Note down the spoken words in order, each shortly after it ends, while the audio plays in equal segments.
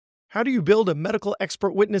How do you build a medical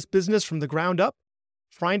expert witness business from the ground up?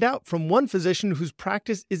 Find out from one physician whose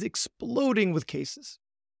practice is exploding with cases.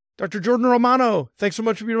 Dr. Jordan Romano, thanks so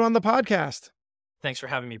much for being on the podcast. Thanks for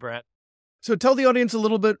having me, Brett. So tell the audience a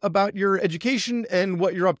little bit about your education and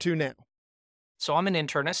what you're up to now. So I'm an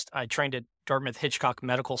internist. I trained at Dartmouth-Hitchcock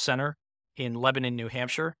Medical Center in Lebanon, New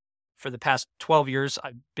Hampshire. For the past 12 years,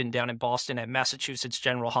 I've been down in Boston at Massachusetts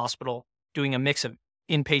General Hospital doing a mix of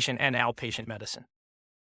inpatient and outpatient medicine.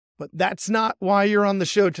 But that's not why you're on the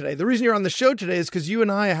show today. The reason you're on the show today is because you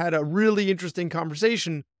and I had a really interesting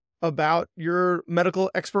conversation about your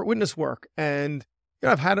medical expert witness work. And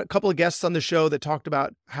I've had a couple of guests on the show that talked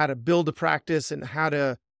about how to build a practice and how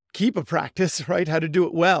to keep a practice, right? How to do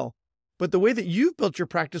it well. But the way that you've built your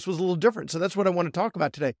practice was a little different. So that's what I want to talk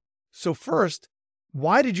about today. So first,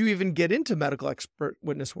 why did you even get into medical expert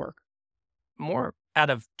witness work? More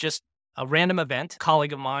out of just a random event. A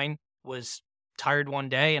colleague of mine was tired one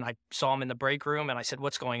day and I saw him in the break room and I said,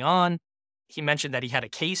 "What's going on?" He mentioned that he had a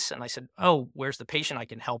case and I said, "Oh, where's the patient? I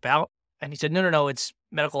can help out." And he said, No, it's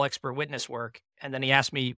medical expert witness work. And then he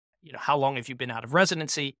asked me, how long have you been out of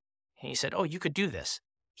residency? And he said, "Oh, you could do this."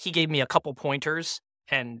 He gave me a couple pointers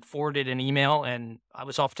and forwarded an email and I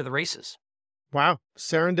was off to the races. Wow.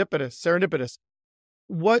 Serendipitous.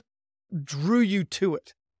 What drew you to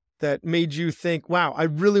it that made you think, wow, I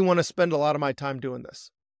really want to spend a lot of my time doing this?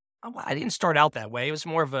 I didn't start out that way. It was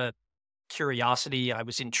more of a curiosity. I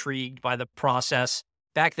was intrigued by the process.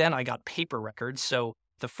 Back then, I got paper records. So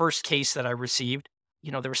the first case that I received,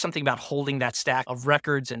 there was something about holding that stack of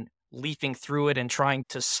records and leafing through it and trying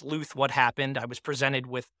to sleuth what happened. I was presented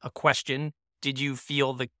with a question. Did you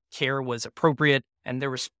feel the care was appropriate? And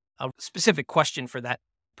there was a specific question for that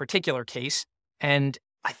particular case. And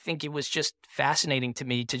I think it was just fascinating to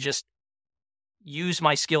me to just use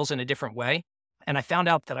my skills in a different way. And I found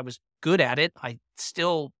out that I was good at it. I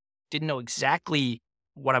still didn't know exactly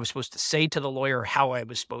what I was supposed to say to the lawyer, how I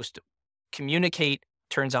was supposed to communicate.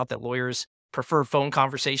 Turns out that lawyers prefer phone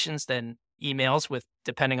conversations than emails,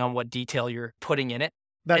 depending on what detail you're putting in it.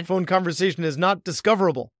 That phone conversation is not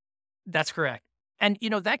discoverable. That's correct. And,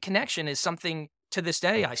 that connection is something to this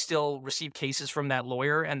day. I still receive cases from that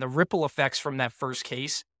lawyer, and the ripple effects from that first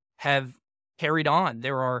case have carried on.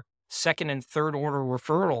 There are second and third order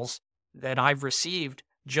referrals that I've received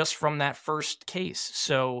just from that first case.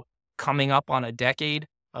 So coming up on a decade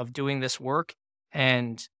of doing this work,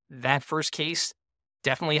 and that first case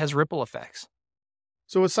definitely has ripple effects.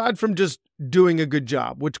 So aside from just doing a good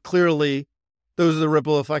job, which clearly those are the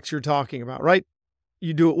ripple effects you're talking about, right?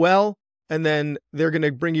 You do it well, and then they're going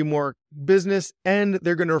to bring you more business and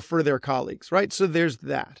they're going to refer their colleagues, right? So there's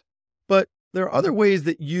that. But there are other ways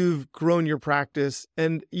that you've grown your practice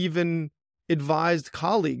and even advised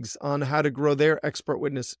colleagues on how to grow their expert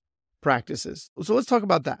witness practices. So let's talk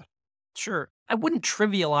about that. Sure. I wouldn't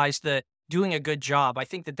trivialize the doing a good job. I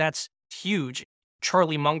think that that's huge.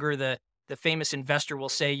 Charlie Munger, the famous investor, will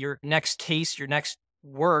say your next case, your next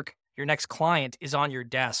work, your next client is on your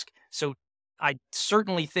desk. So I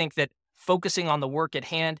certainly think that focusing on the work at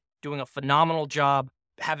hand, doing a phenomenal job,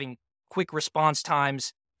 having quick response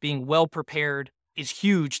times, being well prepared is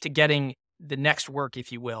huge to getting the next work,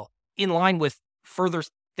 if you will. In line with further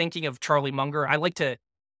thinking of Charlie Munger, I like to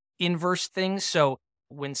inverse things. So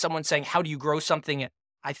when someone's saying, how do you grow something?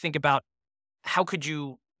 I think about how could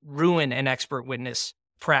you ruin an expert witness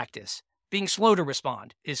practice? Being slow to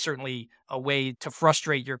respond is certainly a way to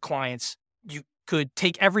frustrate your clients. You could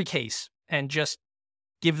take every case and just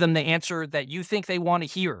give them the answer that you think they want to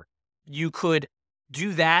hear. You could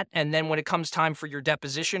do that, and then when it comes time for your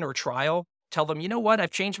deposition or trial, tell them, you know what,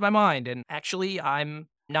 I've changed my mind, and actually I'm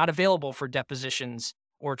not available for depositions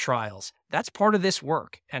or trials. That's part of this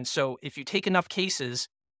work. And so if you take enough cases,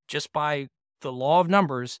 just by the law of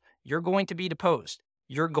numbers, you're going to be deposed.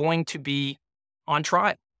 You're going to be on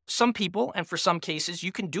trial. Some people, and for some cases,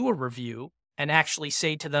 you can do a review and actually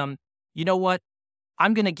say to them, you know what,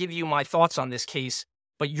 I'm going to give you my thoughts on this case,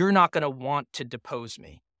 but you're not going to want to depose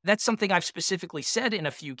me. That's something I've specifically said in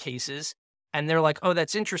a few cases, and they're like, oh,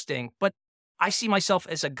 that's interesting. But I see myself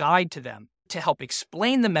as a guide to them to help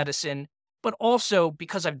explain the medicine, but also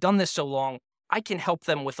because I've done this so long, I can help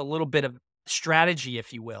them with a little bit of strategy,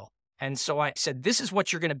 if you will. And so I said, this is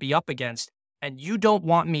what you're going to be up against, and you don't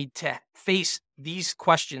want me to face these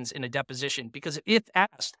questions in a deposition, because if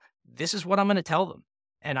asked, this is what I'm going to tell them.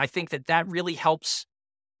 And I think that that really helps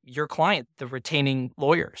your client, the retaining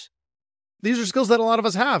lawyers. These are skills that a lot of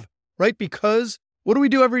us have, right? Because what do we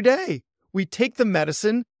do every day? We take the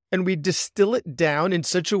medicine and we distill it down in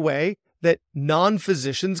such a way that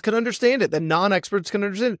non-physicians can understand it, that non-experts can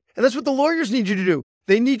understand it. And that's what the lawyers need you to do.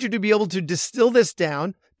 They need you to be able to distill this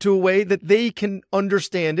down to a way that they can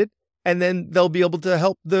understand it. And then they'll be able to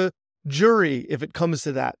help the jury, if it comes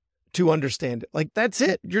to that, to understand it. Like, that's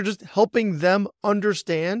it. You're just helping them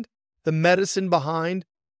understand the medicine behind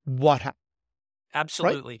what happened.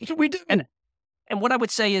 Absolutely. Right? That's what we do. And what I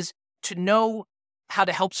would say is, to know how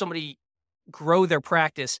to help somebody grow their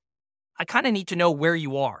practice, I kind of need to know where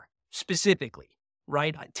you are specifically,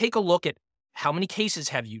 right? Take a look at how many cases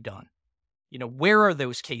have you done? Where are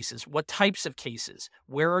those cases? What types of cases?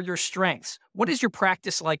 Where are your strengths? What is your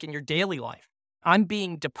practice like in your daily life? I'm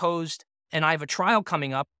being deposed and I have a trial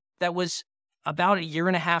coming up that was about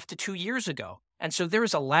 1.5 to 2 years ago. And so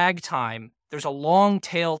there's a lag time. There's a long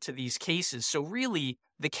tail to these cases. So really,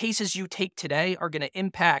 the cases you take today are going to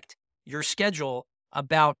impact your schedule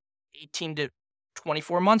about 18 to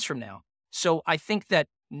 24 months from now. So I think that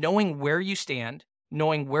knowing where you stand,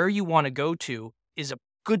 knowing where you want to go to, is a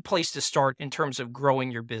good place to start in terms of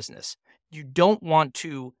growing your business. You don't want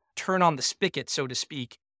to turn on the spigot, so to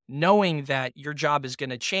speak, knowing that your job is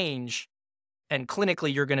going to change and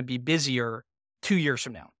clinically you're going to be busier 2 years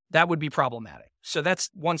from now. That would be problematic. So that's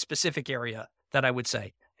one specific area that I would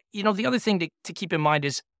say. The other thing to keep in mind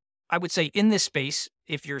is, I would say in this space,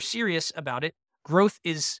 if you're serious about it, growth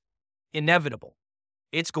is inevitable.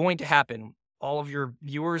 It's going to happen. All of your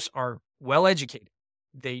viewers are well educated.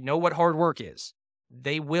 They know what hard work is.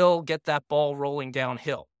 They will get that ball rolling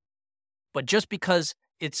downhill. But just because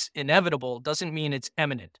it's inevitable doesn't mean it's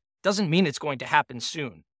imminent. Doesn't mean it's going to happen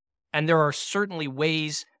soon. And there are certainly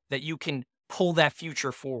ways that you can pull that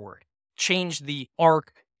future forward, change the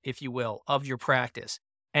arc, if you will, of your practice.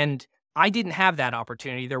 And I didn't have that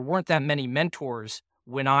opportunity. There weren't that many mentors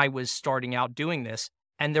when I was starting out doing this,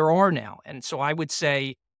 and there are now. And so I would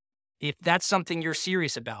say, if that's something you're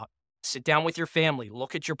serious about, sit down with your family,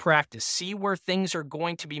 look at your practice, see where things are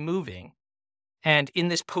going to be moving. And in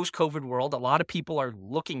this post-COVID world, a lot of people are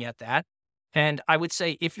looking at that. And I would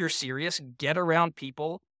say, if you're serious, get around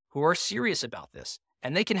people who are serious about this,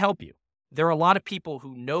 and they can help you. There are a lot of people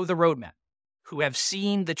who know the roadmap, who have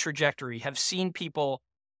seen the trajectory, have seen people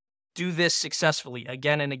do this successfully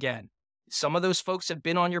again and again. Some of those folks have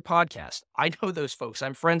been on your podcast. I know those folks.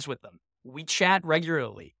 I'm friends with them. We chat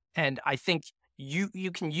regularly. And I think you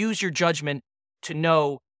can use your judgment to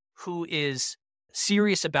know who is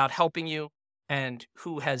serious about helping you and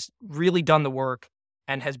who has really done the work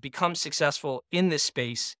and has become successful in this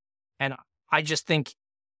space. And I just think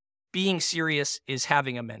being serious is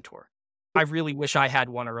having a mentor. I really wish I had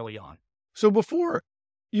one early on. So before,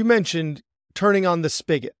 you mentioned turning on the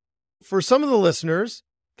spigot. For some of the listeners,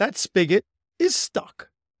 that spigot is stuck,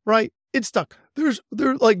 right? It's stuck. There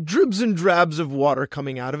are like dribs and drabs of water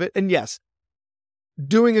coming out of it. And yes,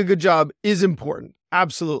 doing a good job is important.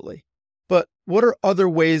 Absolutely. But what are other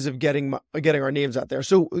ways of getting our names out there?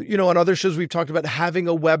 So, on other shows, we've talked about having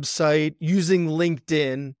a website, using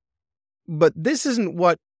LinkedIn, but this isn't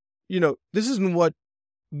what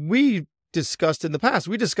we discussed in the past.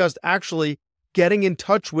 We discussed actually getting in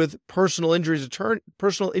touch with personal injury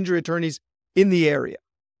attorneys in the area,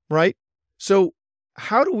 right? So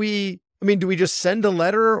how do we just send a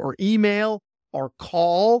letter or email or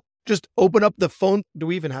call, just open up the phone? Do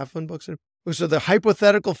we even have phone books? So the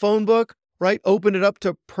hypothetical phone book, right? Open it up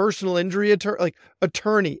to personal injury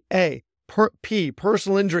attorney A, P,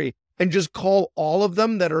 personal injury, and just call all of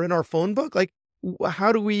them that are in our phone book. Like,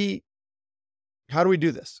 how do we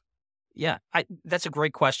do this? Yeah, that's a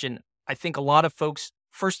great question. I think a lot of folks,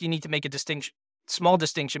 first you need to make a small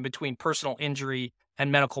distinction between personal injury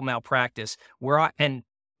and medical malpractice, and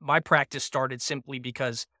my practice started simply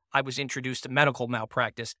because I was introduced to medical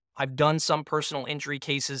malpractice. I've done some personal injury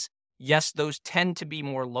cases. Yes, those tend to be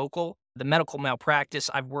more local. The medical malpractice,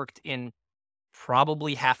 I've worked in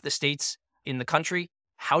probably half the states in the country.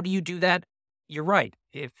 How do you do that? You're right.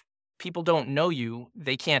 If people don't know you,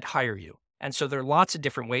 they can't hire you. And so there are lots of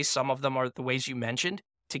different ways. Some of them are the ways you mentioned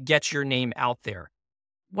to get your name out there.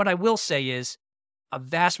 What I will say is a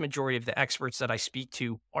vast majority of the experts that I speak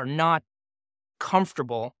to are not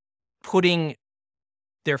comfortable putting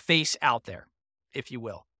their face out there, if you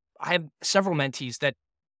will. I have several mentees that,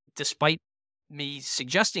 despite me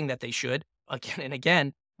suggesting that they should, again and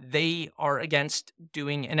again, they are against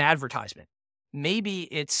doing an advertisement. Maybe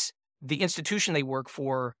it's the institution they work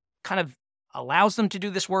for kind of allows them to do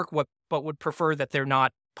this work, but would prefer that they're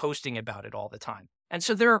not posting about it all the time. And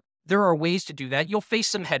so there are ways to do that. You'll face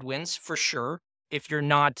some headwinds for sure if you're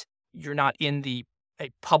not in a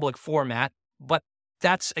public format. But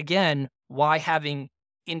that's, again, why having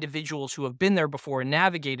individuals who have been there before and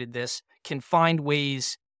navigated this can find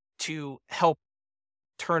ways to help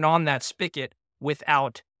turn on that spigot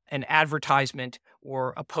without an advertisement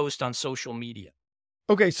or a post on social media.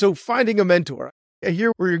 Okay, so finding a mentor. I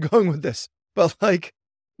hear where you're going with this, but like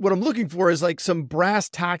what I'm looking for is like some brass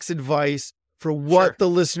tacks advice for what Sure. the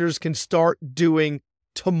listeners can start doing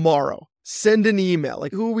tomorrow. Send an email.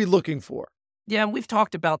 Like, who are we looking for? Yeah, and we've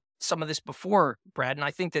talked about some of this before, Brad. And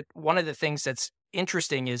I think that one of the things that's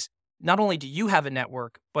interesting is not only do you have a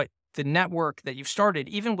network, but the network that you've started,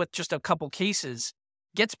 even with just a couple cases,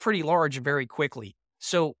 gets pretty large very quickly.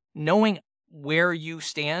 So knowing where you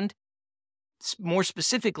stand, more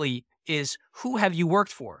specifically, is who have you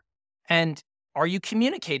worked for? And are you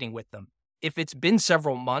communicating with them? If it's been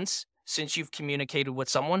several months since you've communicated with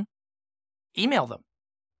someone, email them.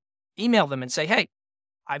 Email them and say, hey,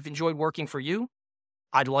 I've enjoyed working for you.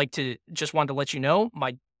 I'd like to just want to let you know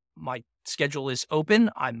my schedule is open.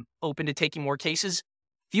 I'm open to taking more cases.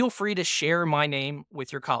 Feel free to share my name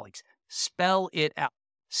with your colleagues. Spell it out.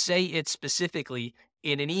 Say it specifically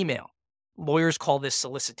in an email. Lawyers call this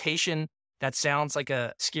solicitation. That sounds like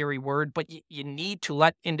a scary word, but you need to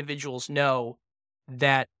let individuals know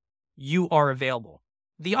that you are available.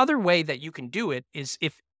 The other way that you can do it is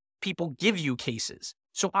if people give you cases.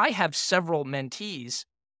 So I have several mentees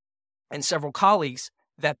and several colleagues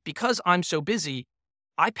that because I'm so busy,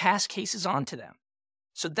 I pass cases on to them.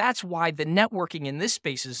 So that's why the networking in this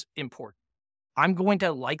space is important. I'm going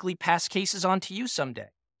to likely pass cases on to you someday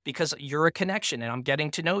because you're a connection and I'm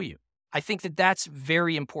getting to know you. I think that that's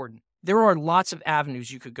very important. There are lots of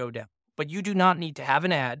avenues you could go down, but you do not need to have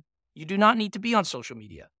an ad. You do not need to be on social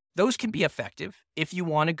media. Those can be effective if you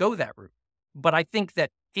want to go that route. But I think that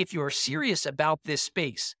if you're serious about this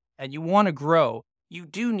space and you want to grow, you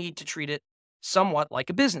do need to treat it somewhat like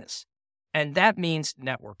a business. And that means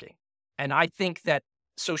networking. And I think that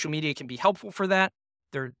social media can be helpful for that.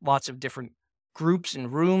 There are lots of different groups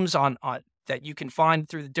and rooms on that you can find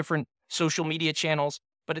through the different social media channels.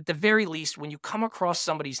 But at the very least, when you come across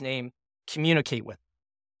somebody's name, communicate with them.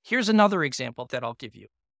 Here's another example that I'll give you.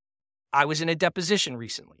 I was in a deposition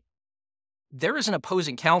recently. There is an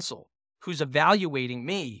opposing counsel who's evaluating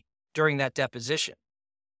me during that deposition,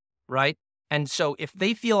 right? And so if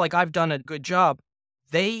they feel like I've done a good job,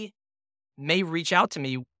 they may reach out to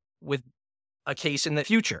me with a case in the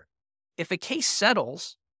future. If a case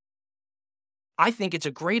settles, I think it's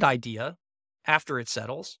a great idea after it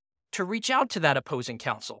settles to reach out to that opposing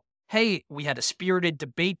counsel. Hey, we had a spirited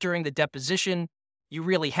debate during the deposition. You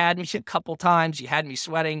really had me a couple times. You had me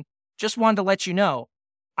sweating. Just wanted to let you know,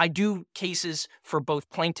 I do cases for both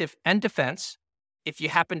plaintiff and defense. If you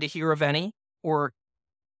happen to hear of any, or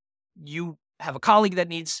you have a colleague that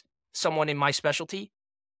needs someone in my specialty,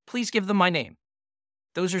 please give them my name.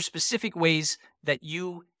 Those are specific ways that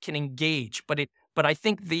you can engage. But I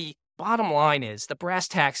think the bottom line is, the brass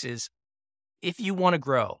tacks is, if you want to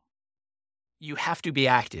grow, you have to be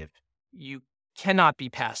active. You cannot be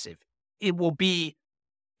passive. It will be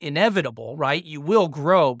inevitable, right? You will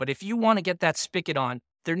grow, but if you want to get that spigot on,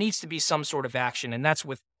 there needs to be some sort of action. And that's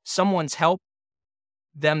with someone's help,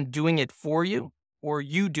 them doing it for you, or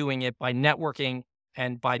you doing it by networking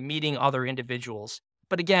and by meeting other individuals.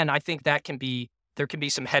 But again, I think there can be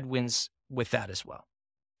some headwinds with that as well.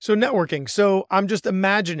 So networking. So I'm just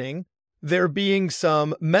imagining there being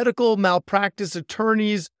some medical malpractice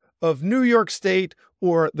attorneys of New York State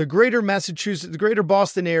or the greater Massachusetts, the greater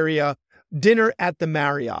Boston area, dinner at the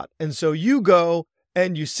Marriott. And so you go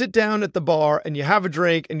and you sit down at the bar and you have a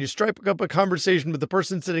drink and you strike up a conversation with the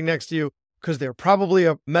person sitting next to you because they're probably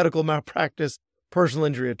a medical malpractice personal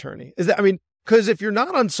injury attorney. Because if you're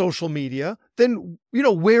not on social media, then,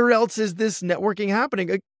 where else is this networking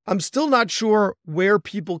happening? I'm still not sure where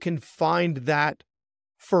people can find that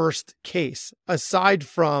first case aside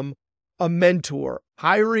from a mentor,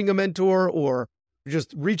 hiring a mentor, or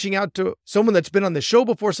just reaching out to someone that's been on the show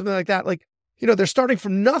before, something like that. They're starting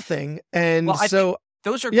from nothing. And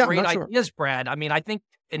those are great ideas, Brad. I think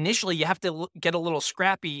initially you have to get a little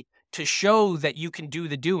scrappy to show that you can do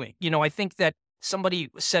the doing. I think that somebody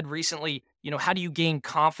said recently, how do you gain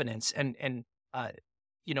confidence? And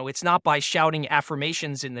it's not by shouting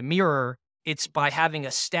affirmations in the mirror. It's by having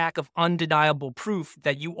a stack of undeniable proof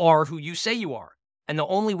that you are who you say you are. And the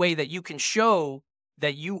only way that you can show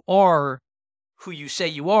that you are who you say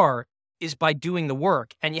you are is by doing the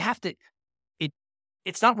work. And you have to,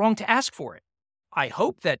 it's not wrong to ask for it. I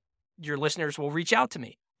hope that your listeners will reach out to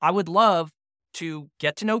me. I would love to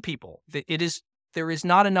get to know people. There is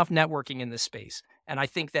not enough networking in this space. And I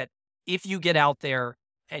think that if you get out there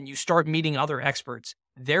and you start meeting other experts,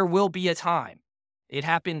 there will be a time. It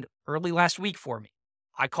happened early last week for me.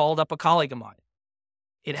 I called up a colleague of mine.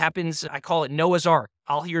 It happens, I call it Noah's Ark.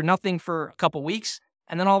 I'll hear nothing for a couple weeks,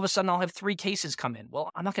 and then all of a sudden I'll have 3 cases come in.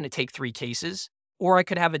 Well, I'm not going to take 3 cases. Or I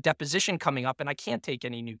could have a deposition coming up and I can't take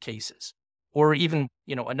any new cases. Or even,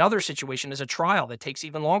 another situation is a trial that takes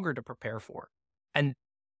even longer to prepare for. And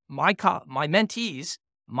my mentees,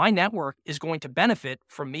 my network is going to benefit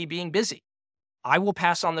from me being busy. I will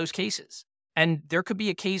pass on those cases. And there could be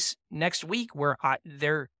a case next week where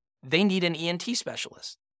they need an ENT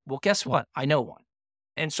specialist. Well, guess what? I know one.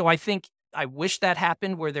 And so I wish that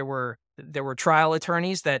happened where there were trial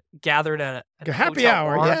attorneys that gathered at a happy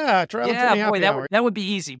hour. Bar. Yeah, trial attorney happy hour. That would be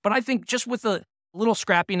easy. But I think just with a little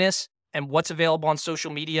scrappiness and what's available on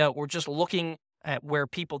social media, or just looking at where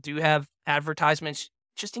people do have advertisements,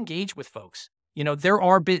 just engage with folks. There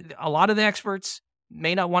are a lot of the experts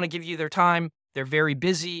may not want to give you their time. They're very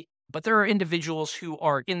busy, but there are individuals who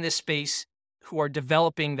are in this space who are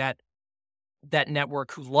developing that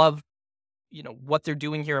network, who love what they're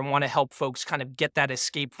doing here and want to help folks kind of get that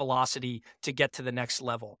escape velocity to get to the next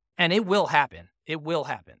level. And it will happen. It will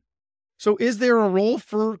happen. So is there a role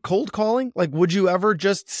for cold calling? Like, would you ever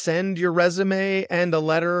just send your resume and a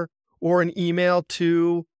letter or an email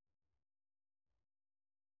to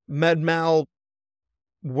med-mal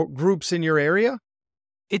groups in your area?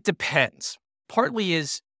 It depends. Partly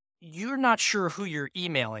is you're not sure who you're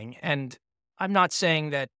emailing. And I'm not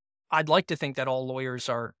saying that I'd like to think that all lawyers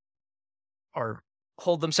are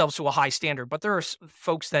hold themselves to a high standard, but there are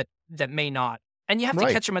folks that may not. And you have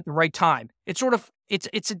to catch them at the right time. It's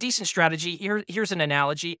a decent strategy. Here's an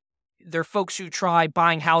analogy. There are folks who try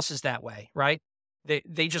buying houses that way, right?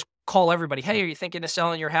 They just call everybody, hey, are you thinking of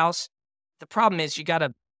selling your house? The problem is you got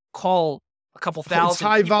to call a couple thousand. It's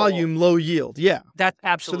high volume, low yield. Yeah. That's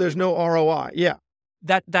absolutely. So there's no ROI. Yeah.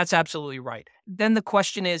 That's absolutely right. Then the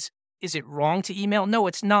question is it wrong to email? No,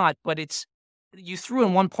 it's not, but you threw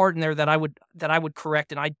in one part in there that I would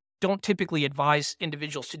correct, and I don't typically advise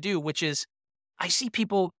individuals to do, which is I see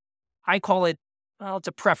people, I call it, well, it's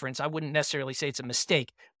a preference. I wouldn't necessarily say it's a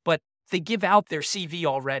mistake, but they give out their CV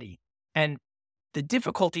already. And the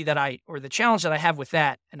difficulty or the challenge that I have with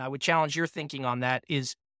that, and I would challenge your thinking on that,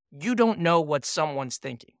 is you don't know what someone's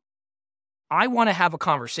thinking. I want to have a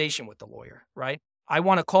conversation with the lawyer, right? I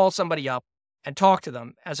want to call somebody up and talk to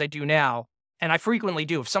them as I do now. And I frequently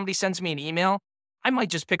do. If somebody sends me an email, I might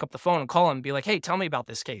just pick up the phone and call them and be like, hey, tell me about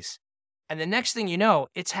this case. And the next thing you know,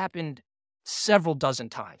 it's happened several dozen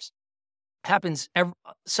times. Happens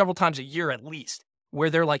several times a year at least, where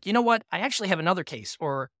they're like, you know what? I actually have another case.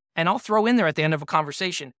 And I'll throw in there at the end of a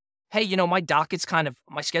conversation, hey, my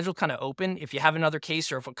my schedule's kind of open if you have another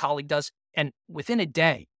case or if a colleague does. And within a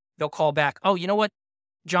day, they'll call back, oh, you know what?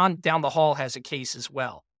 John down the hall has a case as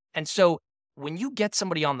well. And so when you get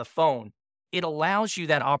somebody on the phone, it allows you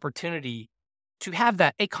that opportunity to have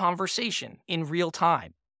a conversation in real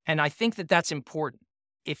time. And I think that that's important.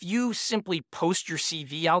 If you simply post your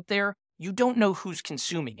CV out there, you don't know who's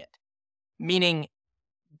consuming it. Meaning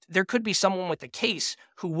there could be someone with a case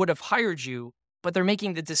who would have hired you, but they're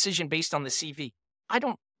making the decision based on the CV. I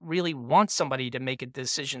don't really want somebody to make a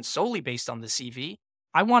decision solely based on the CV.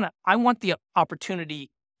 I want the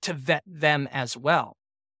opportunity to vet them as well.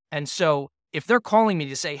 And so if they're calling me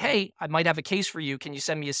to say, hey, I might have a case for you, can you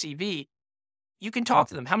send me a CV? You can talk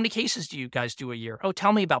to them. How many cases do you guys do a year? Oh,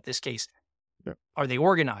 tell me about this case. Yeah. Are they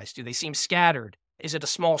organized? Do they seem scattered? Is it a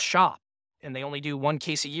small shop and they only do one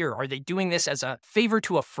case a year? Are they doing this as a favor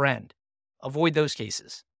to a friend? Avoid those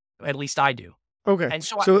cases. At least I do. Okay. And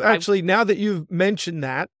so actually, now that you've mentioned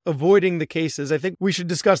that, avoiding the cases, I think we should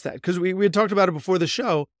discuss that because we had talked about it before the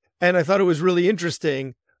show, and I thought it was really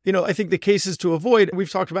interesting. I think the cases to avoid, we've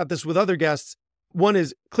talked about this with other guests. One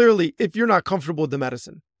is clearly if you're not comfortable with the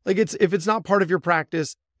medicine, like if it's not part of your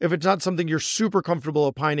practice, if it's not something you're super comfortable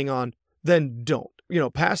opining on, then don't,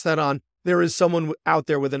 pass that on. There is someone out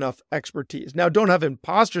there with enough expertise. Now, don't have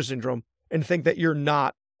imposter syndrome and think that you're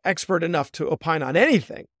not expert enough to opine on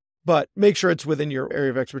anything, but make sure it's within your area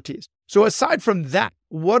of expertise. So aside from that,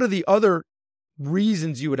 what are the other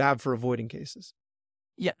reasons you would have for avoiding cases?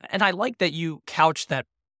 Yeah. And I like that you couch that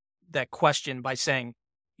question by saying,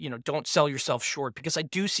 don't sell yourself short, because I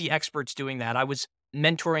do see experts doing that. I was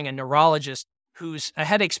mentoring a neurologist who's a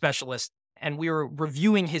headache specialist, and we were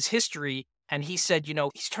reviewing his history. And he said,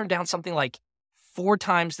 he's turned down something like 4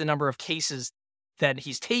 times the number of cases that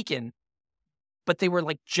he's taken, but they were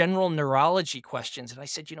like general neurology questions. And I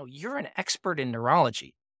said, you're an expert in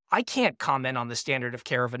neurology. I can't comment on the standard of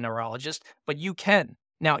care of a neurologist, but you can.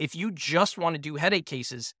 Now, if you just want to do headache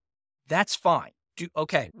cases, that's fine.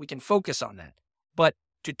 Okay, we can focus on that. But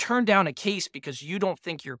to turn down a case because you don't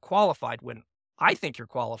think you're qualified when I think you're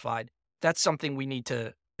qualified, that's something we need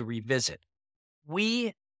to revisit.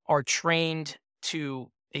 We are trained to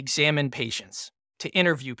examine patients, to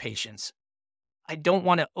interview patients. I don't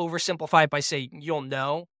want to oversimplify it by saying you'll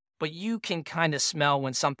know, but you can kind of smell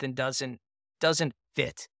when something doesn't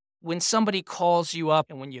fit. When somebody calls you up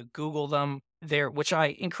and when you Google them there, which I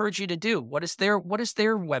encourage you to do, what does their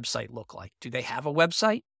website look like? Do they have a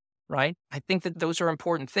website? Right? I think that those are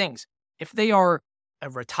important things. If they are a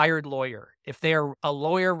retired lawyer, if they are a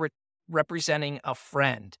lawyer representing a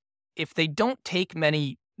friend, if they don't take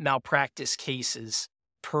many malpractice cases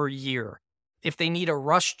per year, if they need a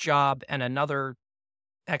rush job and another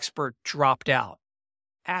expert dropped out,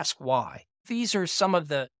 ask why. These are some of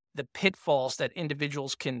the pitfalls that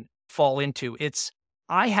individuals can fall into. It's,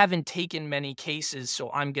 I haven't taken many cases,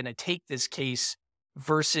 so I'm going to take this case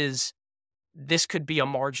versus this could be a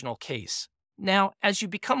marginal case. Now, as you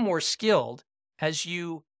become more skilled, as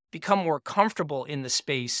you become more comfortable in the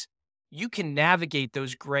space, you can navigate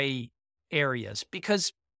those gray areas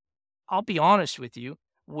because I'll be honest with you,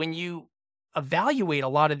 when you evaluate a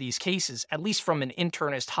lot of these cases, at least from an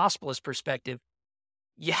internist hospitalist perspective,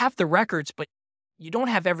 you have the records, but you don't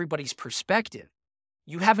have everybody's perspective.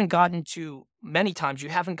 You haven't gotten to, many times, you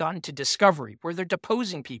haven't gotten to discovery where they're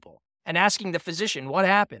deposing people and asking the physician what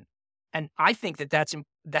happened. And I think that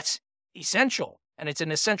that's essential, and it's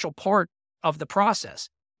an essential part of the process.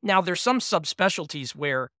 Now, there's some subspecialties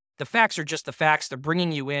where the facts are just the facts. They're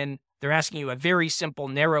bringing you in. They're asking you a very simple,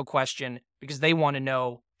 narrow question because they want to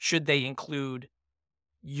know, should they include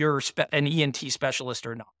an ENT specialist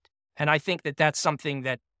or not? And I think that that's something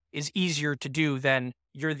that is easier to do than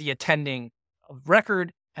you're the attending of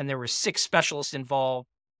record and there were 6 specialists involved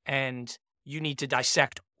and you need to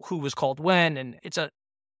dissect who was called when. And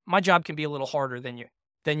my job can be a little harder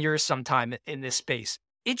than yours sometime in this space.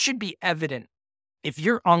 It should be evident. If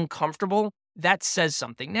you're uncomfortable, that says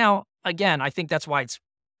something. Now, again, I think that's why it's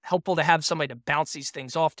helpful to have somebody to bounce these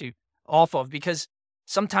things off of, because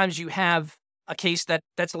sometimes you have a case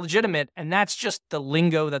that's legitimate and that's just the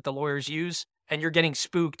lingo that the lawyers use and you're getting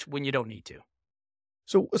spooked when you don't need to.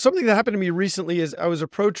 So something that happened to me recently is I was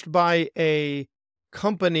approached by a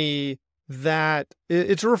company that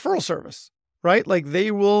it's a referral service, right? Like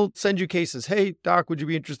they will send you cases. Hey, doc, would you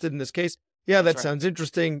be interested in this case? Yeah, that sounds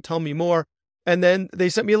interesting. Tell me more. And then they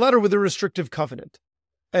sent me a letter with a restrictive covenant.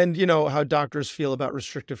 And you know how doctors feel about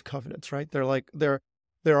restrictive covenants, right? They're like, there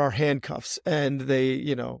are handcuffs and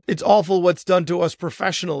it's awful what's done to us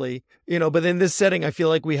professionally, but in this setting, I feel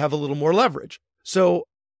like we have a little more leverage. So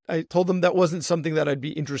I told them that wasn't something that I'd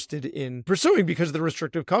be interested in pursuing because of the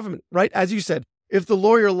restrictive covenant, right? As you said, if the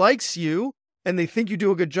lawyer likes you and they think you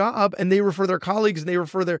do a good job and they refer their colleagues and they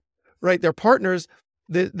refer their partners,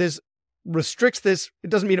 this restricts this.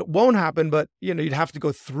 It doesn't mean it won't happen, but you'd have to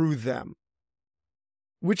go through them,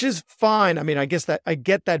 which is fine. I mean, I guess that I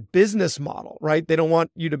get that business model, right? They don't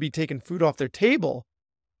want you to be taking food off their table,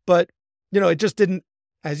 but it just didn't,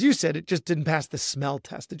 as you said, it just didn't pass the smell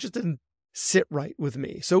test. It just didn't sit right with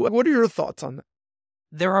me. So what are your thoughts on that?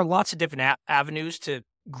 There are lots of different avenues to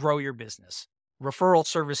grow your business. Referral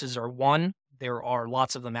services are one. There are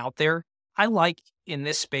lots of them out there. I like in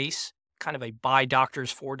this space kind of a by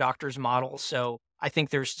doctors for doctors model. So I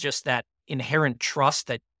think there's just that inherent trust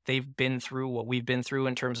that they've been through what we've been through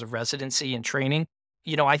in terms of residency and training.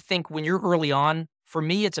 I think when you're early on, for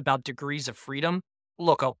me, it's about degrees of freedom.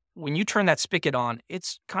 Look, when you turn that spigot on,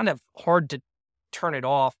 it's kind of hard to turn it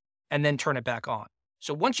off and then turn it back on.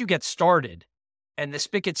 So once you get started and the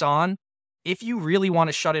spigot's on, if you really want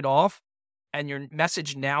to shut it off and your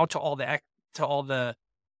message now to all the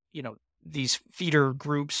these feeder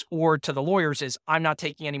groups or to the lawyers is, I'm not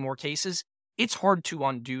taking any more cases, it's hard to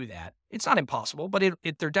undo that. It's not impossible, but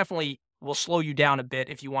there definitely will slow you down a bit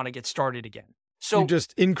if you want to get started again. So you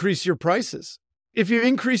just increase your prices. If you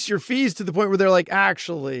increase your fees to the point where they're like,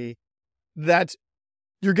 actually,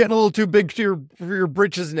 you're getting a little too big for your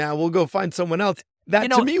britches now, we'll go find someone else.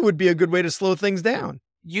 That to me would be a good way to slow things down.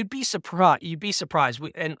 You'd be surprised.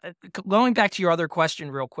 And going back to your other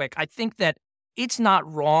question real quick, I think that it's not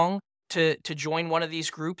wrong to join one of these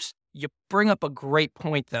groups. You bring up a great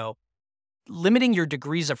point, though. Limiting your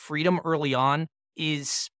degrees of freedom early on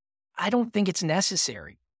I don't think it's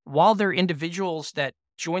necessary. While there are individuals that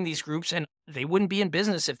join these groups and they wouldn't be in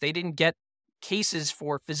business if they didn't get cases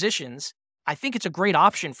for physicians, I think it's a great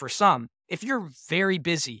option for some. If you're very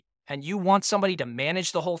busy and you want somebody to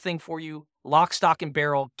manage the whole thing for you, lock, stock, and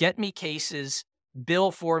barrel, get me cases,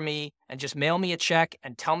 bill for me, and just mail me a check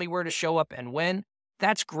and tell me where to show up and when,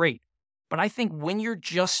 that's great. But I think when you're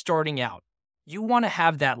just starting out, you want to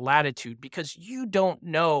have that latitude because you don't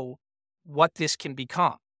know what this can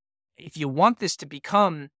become. If you want this to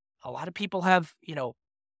become, a lot of people have,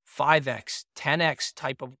 5X, 10X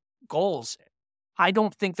type of goals. I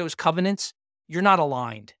don't think those covenants, you're not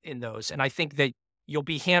aligned in those. And I think that you'll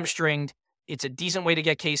be hamstringed. It's a decent way to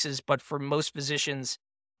get cases, but for most physicians,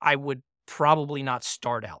 I would probably not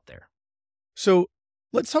start out there. So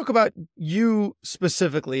let's talk about you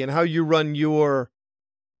specifically and how you run your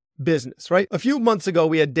business, right? A few months ago,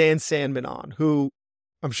 we had Dan Sandman on, who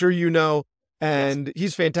I'm sure you know, and Yes.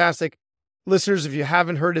 he's fantastic. Listeners, if you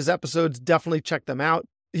haven't heard his episodes, definitely check them out.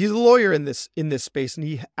 He's a lawyer in this space, and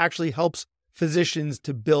he actually helps physicians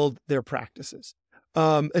to build their practices.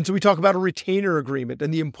 And so we talk about a retainer agreement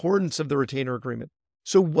and the importance of the retainer agreement.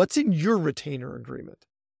 So what's in your retainer agreement?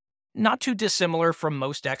 Not too dissimilar from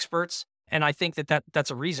most experts. And I think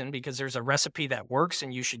that's a reason, because there's a recipe that works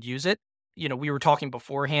and you should use it. We were talking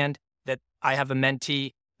beforehand that I have a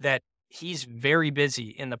mentee that he's very busy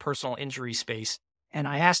in the personal injury space. And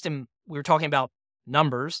I asked him, we were talking about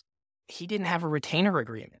numbers. He didn't have a retainer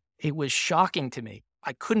agreement. It was shocking to me.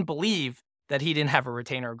 I couldn't believe that he didn't have a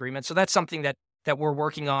retainer agreement. So that's something that we're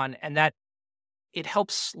working on, and that it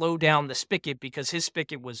helps slow down the spigot, because his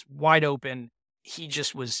spigot was wide open. He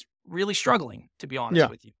just was really struggling, to be honest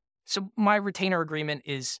with you. So my retainer agreement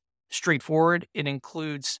is straightforward. It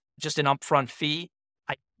includes just an upfront fee.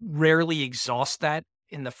 I rarely exhaust that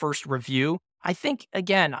in the first review. I think,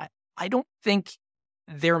 again, I don't think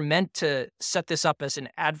they're meant to set this up as an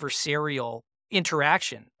adversarial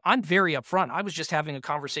interaction. I'm very upfront. I was just having a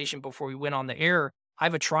conversation before we went on the air. I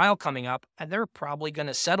have a trial coming up, and they're probably going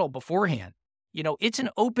to settle beforehand. It's an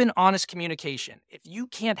open, honest communication. If you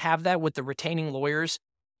can't have that with the retaining lawyers,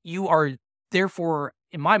 you are therefore,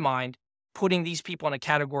 in my mind, putting these people in a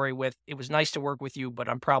category with, it was nice to work with you, but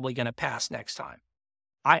I'm probably going to pass next time.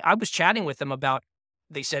 I was chatting with them about,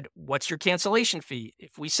 they said, what's your cancellation fee?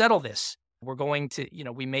 If we settle this, we're going to,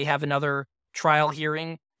 we may have another trial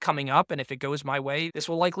hearing coming up, and if it goes my way, this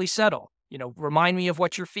will likely settle. Remind me of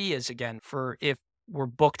what your fee is again for if we're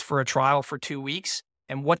booked for a trial for 2 weeks,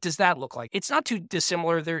 and what does that look like? It's not too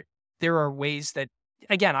dissimilar. There are ways that,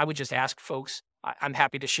 again, I would just ask folks. I'm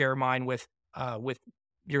happy to share mine with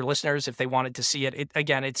your listeners if they wanted to see it.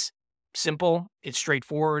 Again, it's simple, it's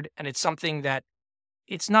straightforward, and it's something that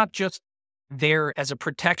it's not just there as a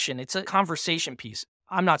protection. It's a conversation piece.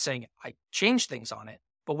 I'm not saying I change things on it,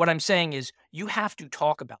 but what I'm saying is you have to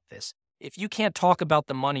talk about this. If you can't talk about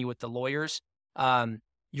the money with the lawyers,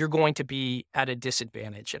 you're going to be at a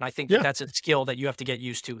disadvantage. And I think that's a skill that you have to get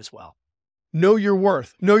used to as well. Know your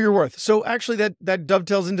worth. Know your worth. So actually that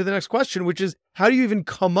dovetails into the next question, which is, how do you even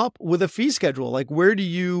come up with a fee schedule? Like, where do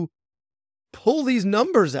you pull these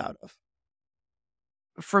numbers out of?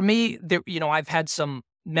 For me, I've had some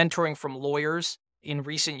mentoring from lawyers in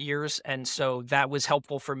recent years. And so that was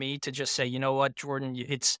helpful for me to just say, you know what, Jordan,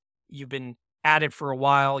 you've been at it for a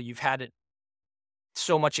while. You've had it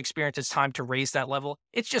so much experience. It's time to raise that level.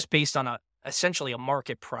 It's just based on essentially a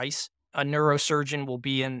market price. A neurosurgeon will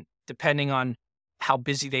be in, depending on how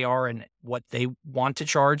busy they are and what they want to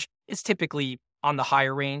charge. It's typically on the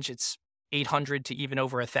higher range. It's 800 to even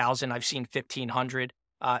over 1,000. I've seen 1,500.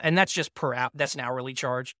 And that's just that's an hourly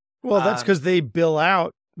charge. Well, that's because they bill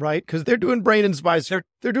out, right? Because they're doing brain and spine.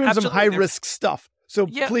 They're doing some high risk stuff. So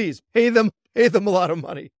please pay them a lot of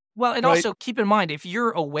money. Well, and also keep in mind, if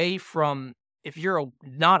you're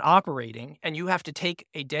not operating and you have to take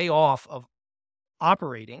a day off of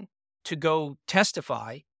operating to go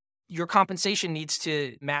testify, your compensation needs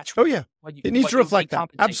to match. It needs to reflect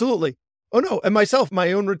that. Absolutely. Oh no. And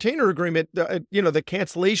my own retainer agreement, the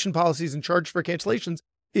cancellation policies and charge for cancellations,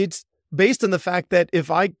 it's based on the fact that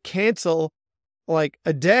if I cancel like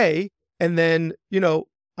a day and then,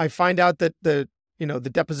 I find out that the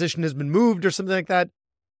deposition has been moved or something like that,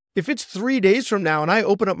 if it's 3 days from now and I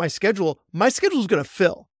open up my schedule is going to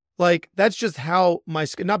fill. Like, that's just how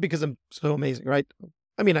not because I'm so amazing, right?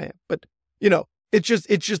 I mean, I am, but it's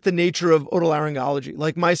just the nature of otolaryngology.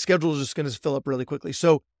 Like, my schedule is just going to fill up really quickly.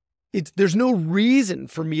 So there's no reason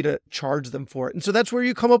for me to charge them for it. And so that's where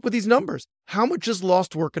you come up with these numbers. How much is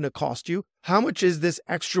lost work going to cost you? How much is this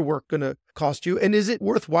extra work going to cost you? And is it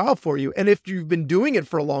worthwhile for you? And if you've been doing it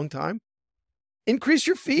for a long time, increase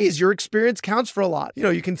your fees. Your experience counts for a lot.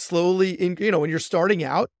 You can slowly, when you're starting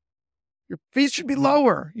out, your fees should be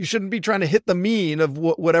lower. You shouldn't be trying to hit the mean of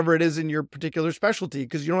whatever it is in your particular specialty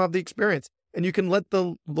because you don't have the experience. And you can let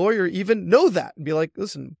the lawyer even know that and be like,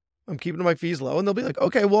 listen, I'm keeping my fees low. And they'll be like,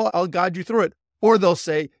 okay, well, I'll guide you through it. Or they'll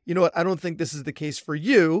say, you know what, I don't think this is the case for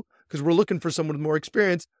you because we're looking for someone with more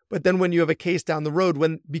experience. But then when you have a case down the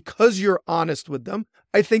road, because you're honest with them,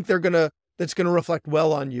 I think that's going to reflect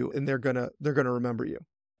well on you and they're going to remember you.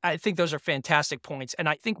 I think those are fantastic points. And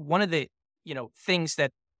I think one of the, things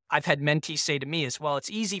that I've had mentees say to me is, well,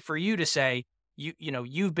 it's easy for you to say,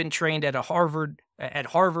 you've been trained at Harvard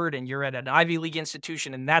and you're at an Ivy League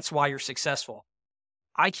institution and that's why you're successful.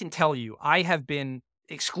 I can tell you, I have been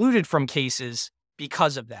excluded from cases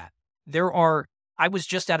because of that. I was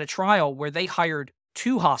just at a trial where they hired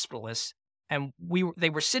 2 hospitalists, and they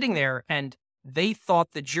were sitting there, and they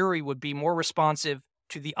thought the jury would be more responsive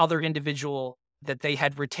to the other individual that they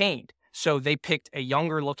had retained. So they picked a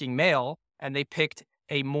younger looking male and they picked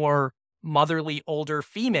a more motherly older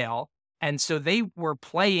female. And so they were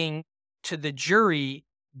playing to the jury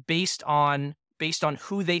based on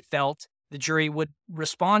who they felt the jury would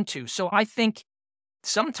respond to. So I think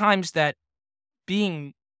sometimes that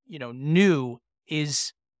being, new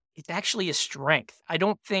it's actually a strength.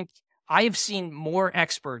 I have seen more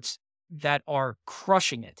experts that are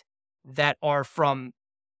crushing it, that are from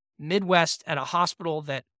Midwest at a hospital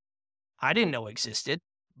that I didn't know existed.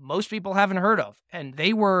 Most people haven't heard of. And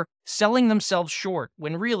they were selling themselves short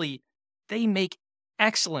when really they make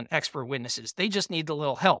excellent expert witnesses. They just need a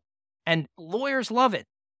little help. And lawyers love it.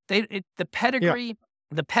 The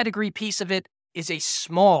pedigree piece of it is a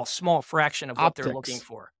small fraction of what they're looking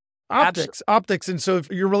for. Optics. And so if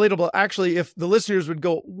you're relatable, actually, if the listeners would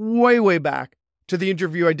go way, way back to the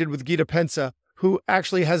interview I did with Gita Pensa, who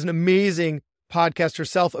actually has an amazing podcast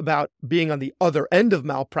herself about being on the other end of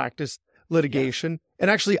malpractice litigation. Yeah.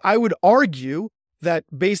 And actually, I would argue that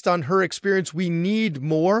based on her experience, we need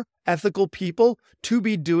more ethical people to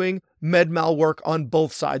be doing med mal work on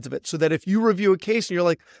both sides of it. So that if you review a case and you're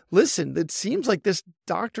like, listen, it seems like this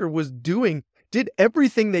doctor did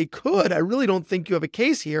everything they could. I really don't think you have a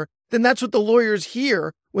case here. Then that's what the lawyers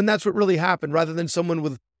hear when that's what really happened, rather than someone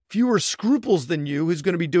with fewer scruples than you who's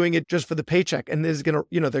going to be doing it just for the paycheck. And is going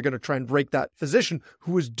to, they're going to try and break that physician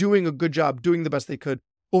who was doing a good job, doing the best they could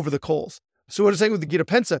over the coals. So what I was saying with the Gita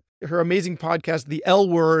Pensa, her amazing podcast, the L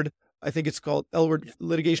Word, I think it's called L Word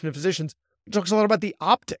Litigation of Physicians, talks a lot about the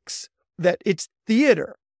optics, that it's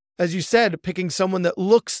theater. As you said, picking someone that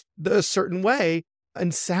looks a certain way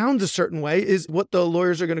and sounds a certain way is what the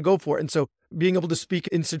lawyers are going to go for. And so being able to speak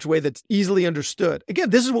in such a way that's easily understood. Again,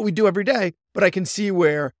 this is what we do every day, but I can see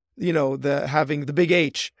where, having the big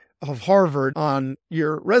H of Harvard on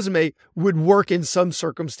your resume would work in some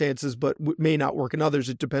circumstances, but may not work in others.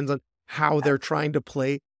 It depends on how they're trying to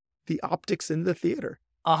play the optics in the theater.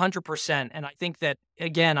 100%. And I think that,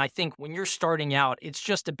 again, when you're starting out, it is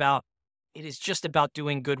just about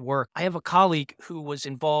doing good work. I have a colleague who was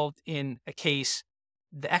involved in a case.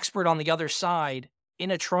 The expert on the other side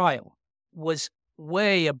in a trial was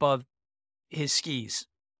way above his skis,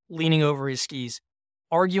 leaning over his skis,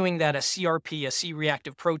 arguing that a CRP, a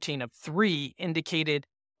C-reactive protein of 3, indicated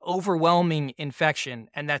overwhelming infection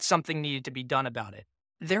and that something needed to be done about it.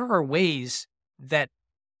 There are ways that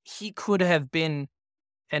he could have been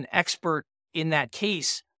an expert in that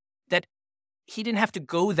case that he didn't have to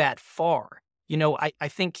go that far. I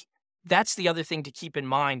think that's the other thing to keep in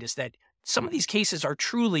mind, is that some of these cases are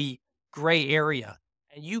truly gray area,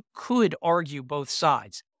 and you could argue both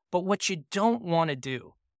sides. But what you don't want to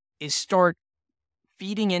do is start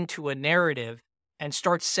feeding into a narrative and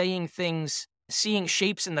start saying things, seeing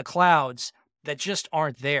shapes in the clouds that just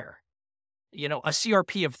aren't there. A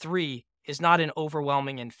CRP of 3 is not an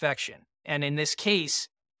overwhelming infection. And in this case,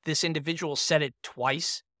 this individual said it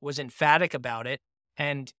twice, was emphatic about it.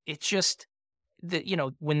 And it's just that,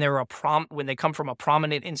 when they come from a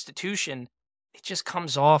prominent institution, it just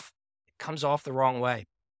comes off the wrong way.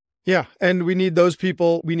 Yeah. And we need those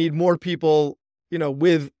people. We need more people,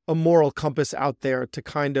 with a moral compass out there to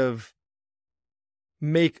kind of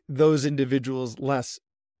make those individuals less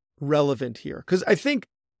relevant here. Because I think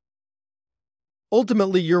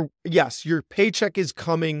ultimately your paycheck is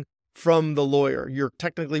coming from the lawyer. You're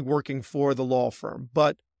technically working for the law firm,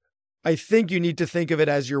 but I think you need to think of it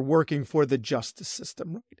as you're working for the justice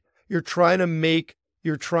system, right? You're trying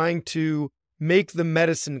to make the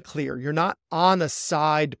medicine clear. You're not on a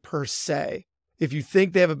side per se. If you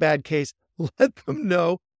think they have a bad case, let them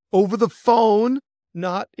know over the phone,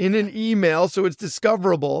 not in an email, so it's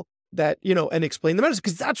discoverable, that, and explain the medicine,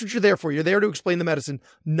 because that's what you're there for. You're there to explain the medicine,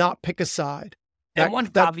 not pick a side. And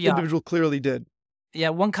that individual clearly did. Yeah,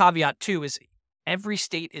 one caveat too is every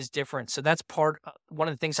state is different. So that's one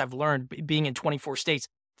of the things I've learned being in 24 states.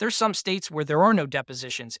 There's some states where there are no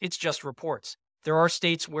depositions. It's just reports. There are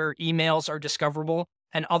states where emails are discoverable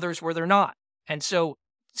and others where they're not. And so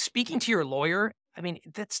speaking to your lawyer,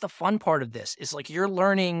 that's the fun part of this, is like you're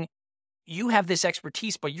learning, you have this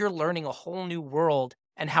expertise, but you're learning a whole new world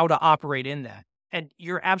and how to operate in that. And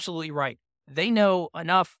you're absolutely right. They know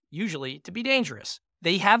enough usually to be dangerous.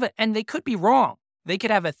 They have it, and they could be wrong. They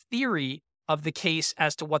could have a theory of the case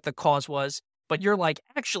as to what the cause was, but you're like,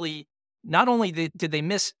 actually, not only did they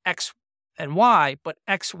miss X and Y, but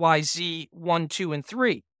X, Y, Z, 1, 2, and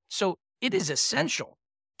 3. So it is essential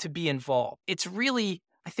to be involved. It's really,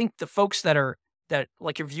 I think the folks that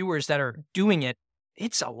like your viewers that are doing it,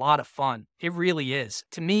 it's a lot of fun. It really is.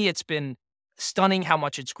 To me, it's been stunning how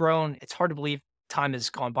much it's grown. It's hard to believe time has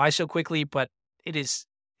gone by so quickly, but it is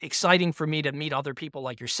exciting for me to meet other people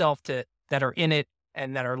like yourself that are in it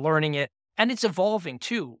and that are learning it. And it's evolving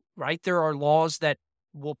too, right? There are laws that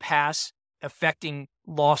will pass affecting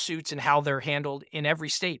lawsuits and how they're handled in every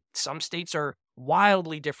state. Some states are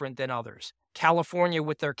wildly different than others. California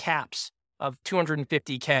with their caps of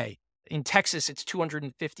 $250K. In Texas, it's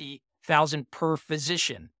 $250,000 per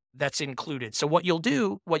physician that's included. So what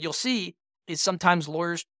you'll see is sometimes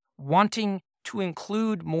lawyers wanting to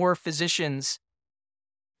include more physicians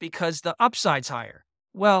because the upside's higher.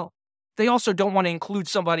 Well, they also don't want to include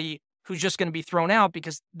somebody who's just going to be thrown out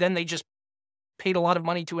because then they just paid a lot of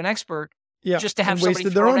money to an expert just to have somebody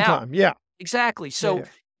wasted their own out. time. Yeah, exactly. So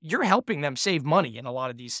you're helping them save money in a lot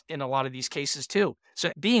of these cases too.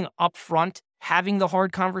 So being upfront, having the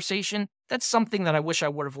hard conversation, that's something that I wish I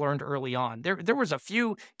would have learned early on. There was a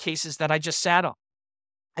few cases that I just sat on.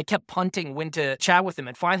 I kept punting when to chat with him,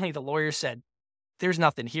 and finally the lawyer said, "There's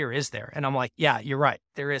nothing here, is there?" And I'm like, "Yeah, you're right.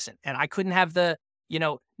 There isn't." And I couldn't have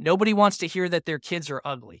nobody wants to hear that their kids are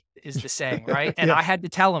ugly, is the saying, right? And I had to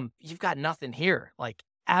tell him, "You've got nothing here, like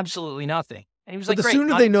absolutely nothing." And he was like, the "Great."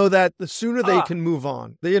 sooner they know that, the sooner they can move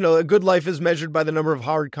on. A good life is measured by the number of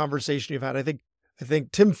hard conversation you've had. I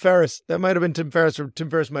think Tim Ferriss, that might have been Tim Ferriss, or Tim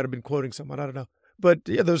Ferriss might have been quoting someone. I don't know. But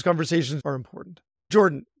those conversations are important.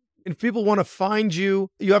 Jordan, if people want to find you,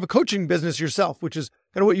 you have a coaching business yourself, which is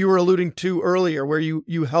kind of what you were alluding to earlier, where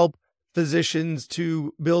you help physicians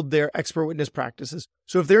to build their expert witness practices.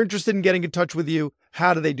 So if they're interested in getting in touch with you,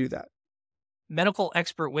 how do they do that?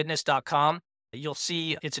 medicalexpertwitness.com. You'll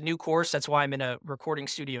see it's a new course. That's why I'm in a recording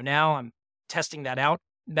studio now. I'm testing that out.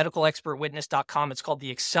 medicalexpertwitness.com. It's called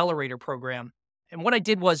the Accelerator Program. And what I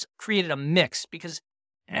did was created a mix because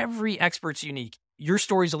every expert's unique. Your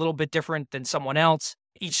story's a little bit different than someone else.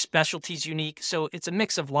 Each specialty's unique. So it's a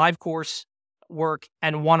mix of live course work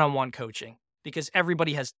and one-on-one coaching because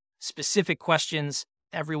everybody has specific questions.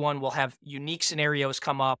 Everyone will have unique scenarios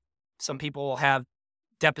come up. Some people will have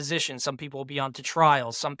depositions. Some people will be on to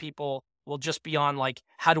trials. Some people will just be on like,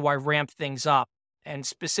 how do I ramp things up and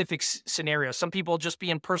specific scenarios. Some people will just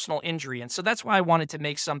be in personal injury. And so that's why I wanted to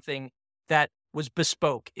make something that was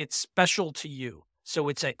bespoke. It's special to you. So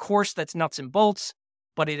it's a course that's nuts and bolts,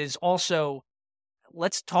 but it is also,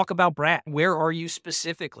 let's talk about Brad. Where are you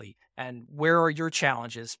specifically? And where are your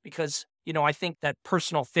challenges? Because, I think that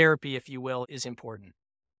personal therapy, if you will, is important.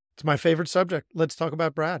 It's my favorite subject. Let's talk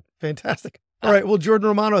about Brad. Fantastic. All right. Well, Jordan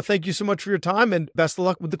Romano, thank you so much for your time and best of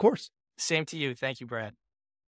luck with the course. Same to you. Thank you, Brad.